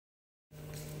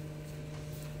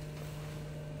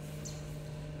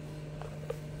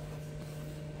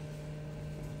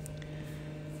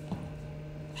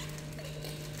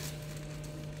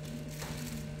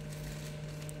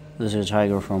This is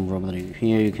Tiger from RobotDigg.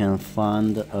 Here you can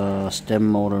find a step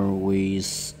motor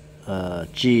with a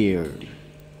gear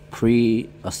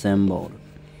pre-assembled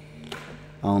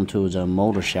onto the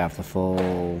motor shaft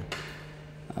for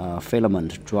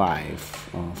filament drive,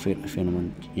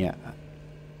 filament, yeah,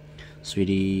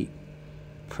 3D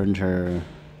printer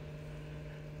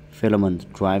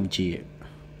filament drive gear.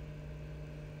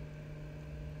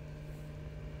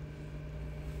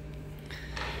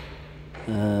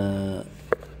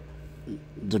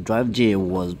 The drive gear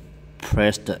was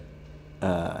pressed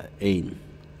in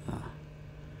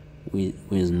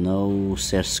with no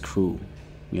set screw.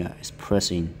 Yeah, it's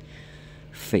pressing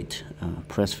fit,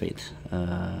 press fit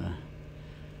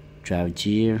drive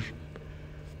gear.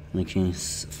 You can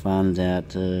find that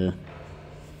the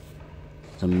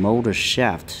motor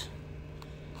shaft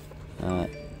of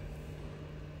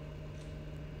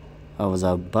the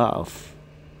above.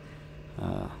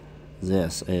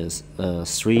 This is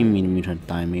 3mm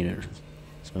diameter,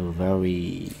 so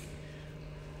very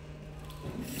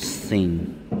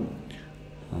thin.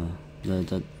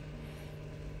 The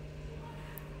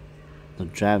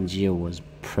drive gear was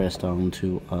pressed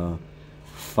onto a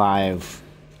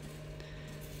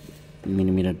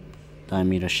 5mm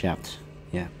diameter shaft.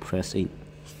 Yeah, press in,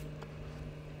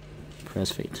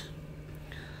 press fit.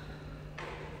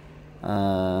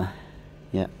 Yeah,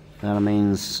 that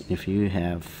means if you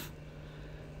have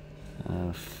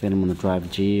filament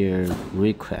drive gear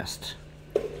request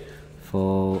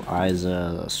for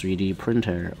either 3D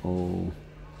printer or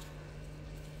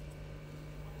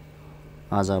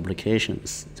other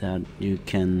applications, that you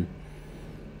can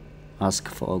ask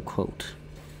for a quote.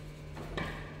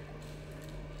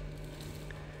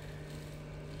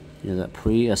 The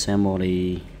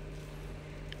pre-assembly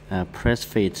press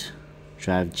fit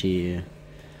drive gear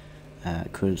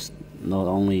could not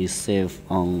only save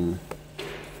on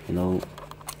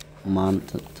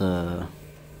mount the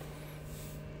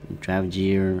drive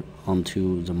gear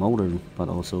onto the motor, but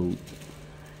also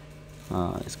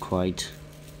it's quite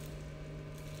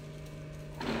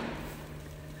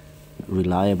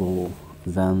reliable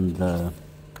than the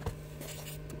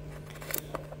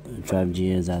drive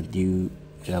gear that you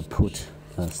put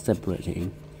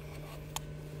separately.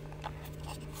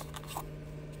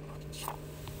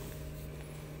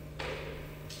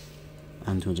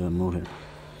 Onto the motor.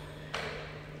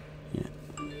 Yeah,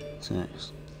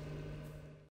 thanks.